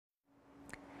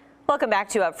Welcome back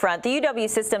to Up Front. The UW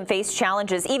system faced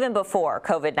challenges even before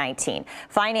COVID-19.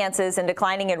 Finances and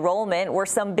declining enrollment were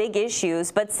some big issues,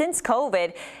 but since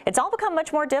COVID, it's all become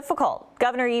much more difficult.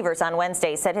 Governor Evers on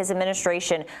Wednesday said his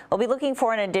administration will be looking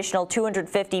for an additional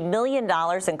 $250 million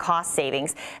in cost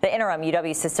savings. The interim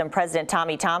UW System President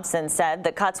Tommy Thompson said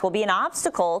the cuts will be an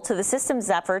obstacle to the system's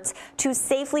efforts to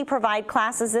safely provide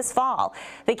classes this fall.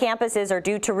 The campuses are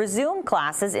due to resume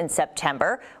classes in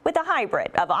September with a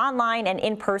hybrid of online and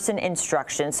in-person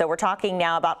instruction. So we're talking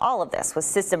now about all of this with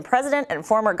System President and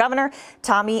former Governor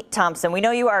Tommy Thompson. We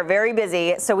know you are very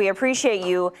busy, so we appreciate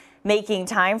you making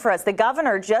time for us. The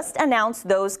governor just announced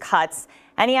those cuts.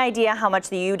 Any idea how much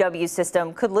the UW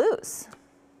system could lose?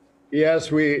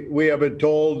 Yes, we have been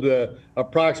told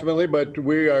approximately, but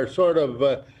we are sort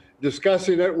of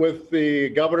discussing it with the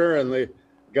governor and the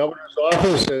governor's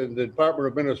office and the Department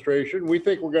of Administration. We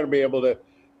think we're going to be able to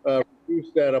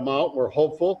reduce that amount. We're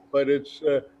hopeful, but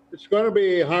it's going to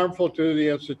be harmful to the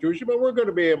institution, but we're going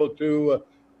to be able to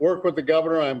work with the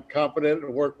governor. I'm confident,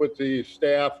 and work with the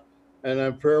staff, and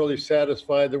I'm fairly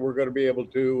satisfied that we're going to be able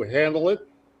to handle it,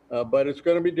 but it's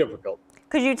going to be difficult.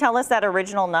 Could you tell us that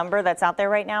original number that's out there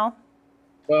right now?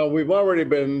 Well, we've already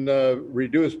been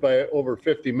reduced by over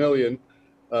 50 million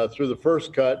through the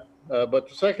first cut, but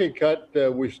the second cut,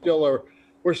 we're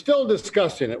still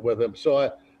discussing it with them.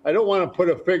 So I don't want to put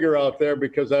a figure out there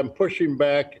because I'm pushing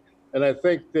back. And I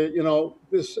think that, you know,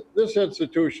 this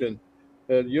institution,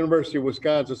 the University of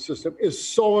Wisconsin system, is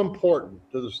so important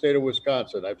to the state of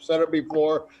Wisconsin. I've said it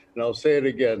before, and I'll say it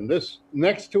again. This,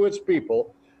 next to its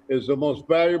people, is the most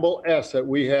valuable asset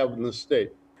we have in the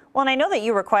state. Well, and I know that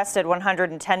you requested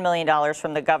 $110 million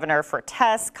from the governor for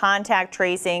tests, contact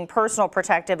tracing, personal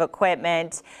protective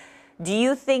equipment. Do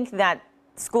you think that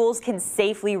schools can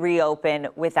safely reopen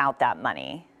without that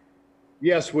money?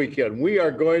 Yes, we can. We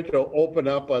are going to open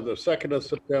up on the 2nd of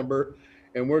September,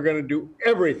 and we're going to do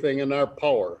everything in our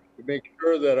power to make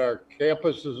sure that our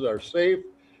campuses are safe,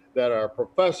 that our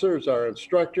professors, our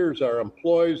instructors, our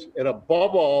employees, and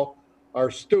above all, our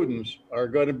students are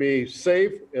going to be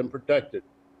safe and protected.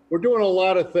 We're doing a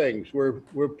lot of things. We're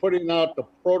putting out the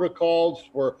protocols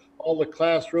for all the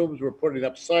classrooms. We're putting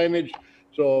up signage.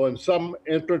 So in some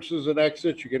entrances and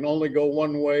exits, you can only go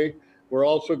one way. We're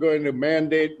also going to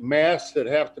mandate masks that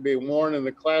have to be worn in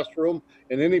the classroom.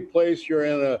 In any place you're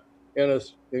in an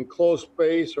enclosed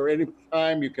space or any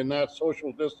time you cannot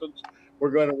social distance,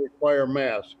 we're going to require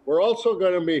masks. We're also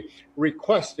going to be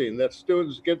requesting that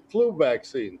students get flu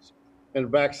vaccines and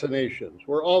vaccinations.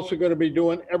 We're also going to be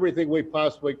doing everything we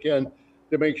possibly can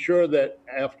to make sure that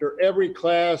after every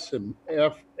class and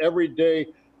every day,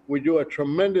 we do a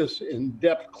tremendous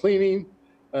in-depth cleaning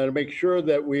to make sure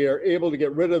that we are able to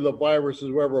get rid of the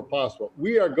viruses wherever possible.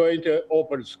 We are going to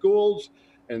open schools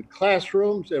and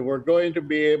classrooms, and we're going to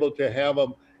be able to have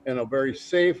them in a very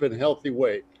safe and healthy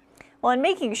way. Well, and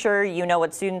making sure you know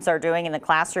what students are doing in the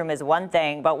classroom is one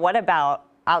thing, but what about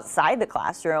outside the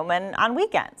classroom and on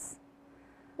weekends?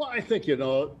 Well, I think, you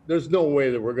know, there's no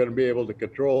way that we're going to be able to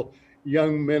control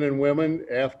young men and women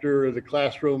after the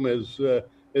classroom is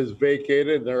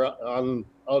vacated and they're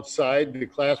outside the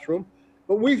classroom.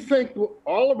 But we think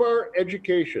all of our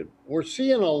education, we're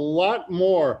seeing a lot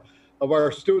more of our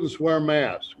students wear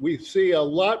masks. We see a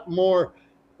lot more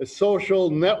social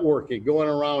networking going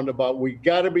around about we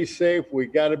got to be safe, we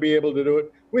got to be able to do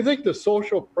it. We think the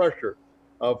social pressure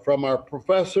from our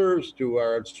professors to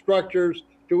our instructors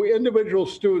to individual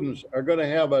students are going to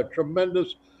have a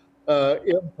tremendous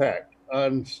impact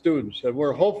on students. And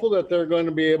we're hopeful that they're going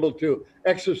to be able to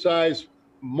exercise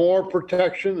more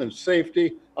protection and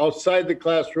safety outside the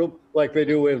classroom like they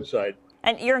do inside.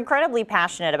 And you're incredibly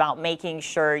passionate about making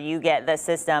sure you get the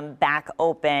system back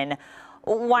open.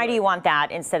 Why do you want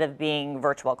that instead of being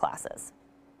virtual classes?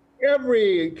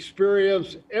 Every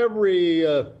experience, every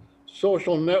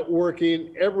social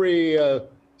networking, every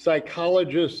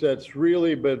psychologist that's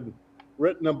really been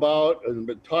written about and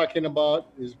been talking about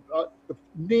is the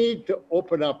need to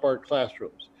open up our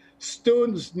classrooms.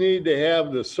 Students need to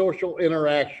have the social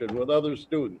interaction with other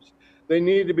students. They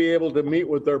need to be able to meet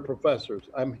with their professors.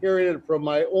 I'm hearing it from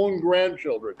my own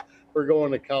grandchildren who are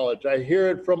going to college. I hear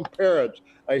it from parents.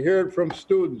 I hear it from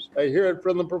students. I hear it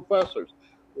from the professors.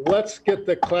 Let's get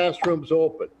the classrooms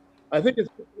open. I think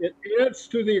it adds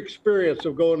to the experience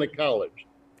of going to college.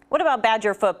 What about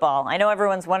Badger football? I know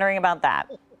everyone's wondering about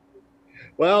that.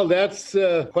 Well, that's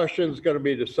question is going to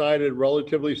be decided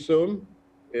relatively soon.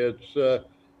 It's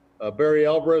Barry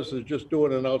Alvarez is just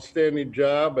doing an outstanding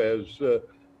job as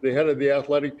the head of the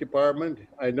athletic department.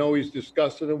 I know he's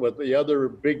discussing it with the other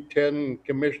Big Ten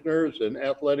commissioners and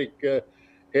athletic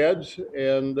heads,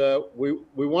 and we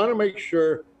want to make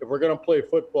sure if we're going to play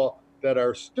football that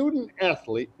our student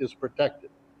athlete is protected.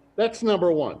 That's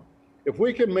number one. If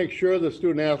we can make sure the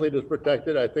student athlete is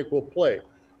protected, I think we'll play.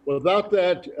 Without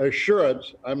that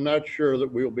assurance, I'm not sure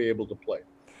that we'll be able to play.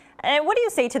 And what do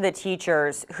you say to the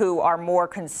teachers who are more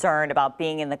concerned about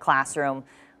being in the classroom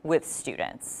with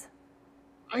students?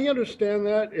 I understand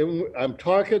that, and I'm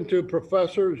talking to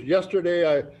professors. Yesterday,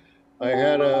 I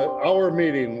had an hour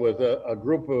meeting with a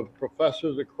group of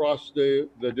professors across the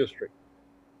district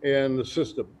and the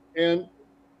system, and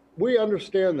we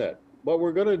understand that. What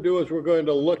we're going to do is we're going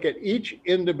to look at each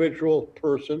individual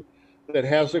person that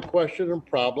has a question and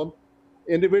problem.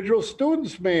 Individual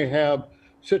students may have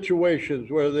situations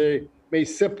where they may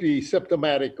be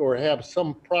symptomatic or have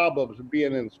some problems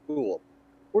being in school.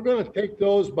 We're going to take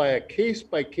those by a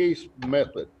case-by-case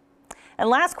method. And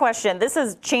last question, this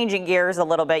is changing gears a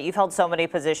little bit. You've held so many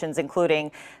positions,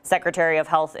 including Secretary of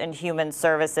Health and Human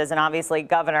Services and obviously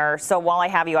Governor. So while I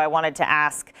have you, I wanted to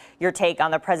ask your take on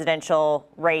the presidential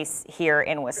race here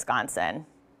in Wisconsin.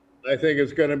 I think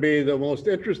it's going to be the most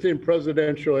interesting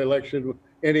presidential election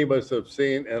any of us have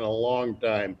seen in a long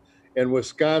time. And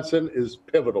Wisconsin is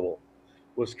pivotal.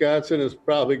 Wisconsin is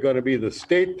probably going to be the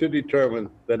state to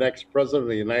determine the next president of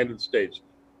the United States.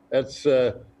 That's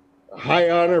a high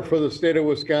honor for the state of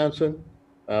Wisconsin,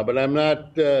 but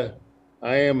I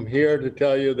am here to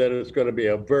tell you that it's going to be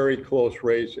a very close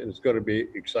race and it's going to be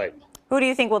exciting. Who do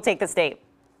you think will take the state?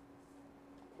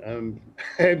 I'm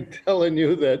telling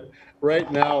you that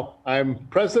right now, I'm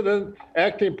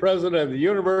acting president of the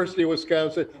University of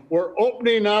Wisconsin. We're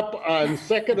opening up on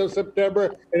 2nd of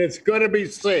September, and it's going to be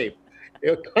safe.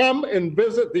 Come and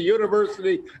visit the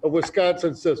University of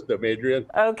Wisconsin system, Adrian.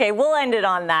 Okay, we'll end it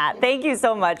on that. Thank you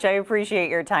so much. I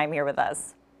appreciate your time here with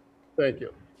us. Thank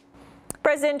you.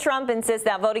 President Trump insists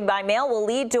that voting by mail will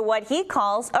lead to what he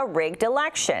calls a rigged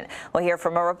election. We'll hear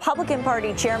from a Republican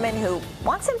Party chairman who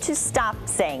wants him to stop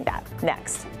saying that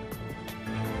next.